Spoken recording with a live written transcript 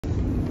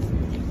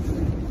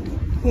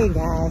Hey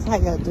guys, how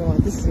y'all doing?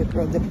 This is your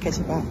girl Debbie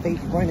Catching by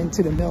Faith, running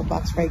to the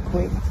mailbox right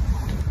quick.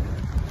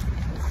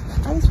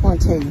 I just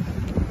want to tell you,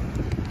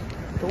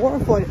 the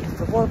word for the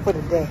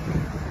day.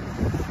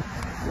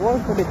 The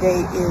word for the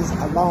day is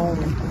alone.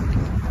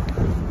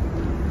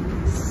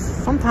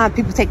 Sometimes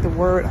people take the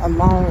word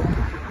alone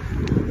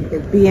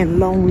as being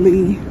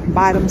lonely,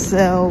 by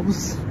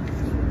themselves,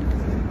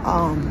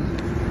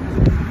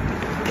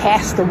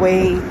 cast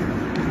away,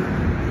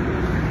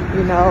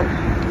 you know.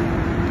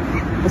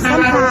 But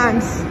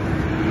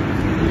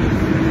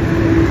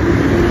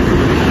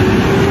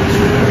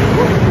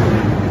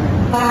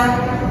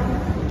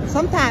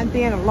sometimes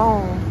being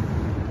alone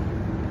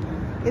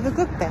is a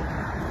good thing.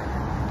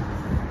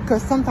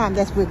 Because sometimes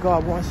that's where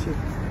God wants you.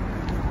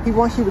 He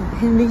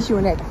needs you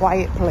in that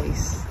quiet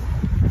place,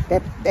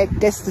 that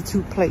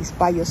destitute place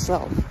by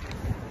yourself,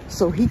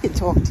 so he can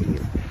talk to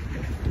you,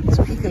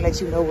 so he can let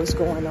you know what's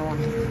going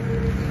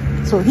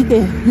on, so you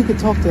can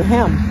talk to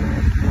him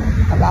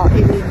about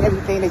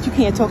everything that you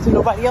can't talk to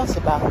nobody else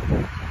about.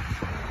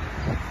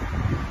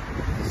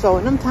 So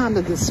in them times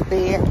of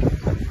despair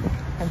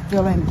and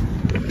feeling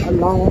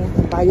alone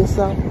and by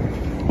yourself,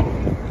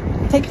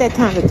 take that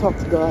time to talk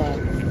to God,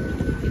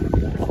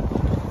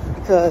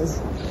 because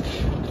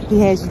he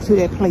has you to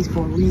that place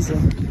for a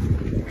reason.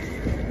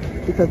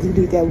 Because you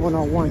need that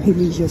one-on-one. He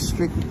needs your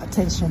strict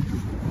attention,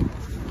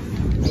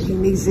 and he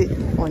needs it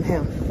on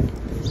him,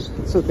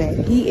 so that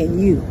he and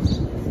you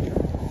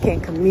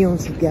can commune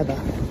together.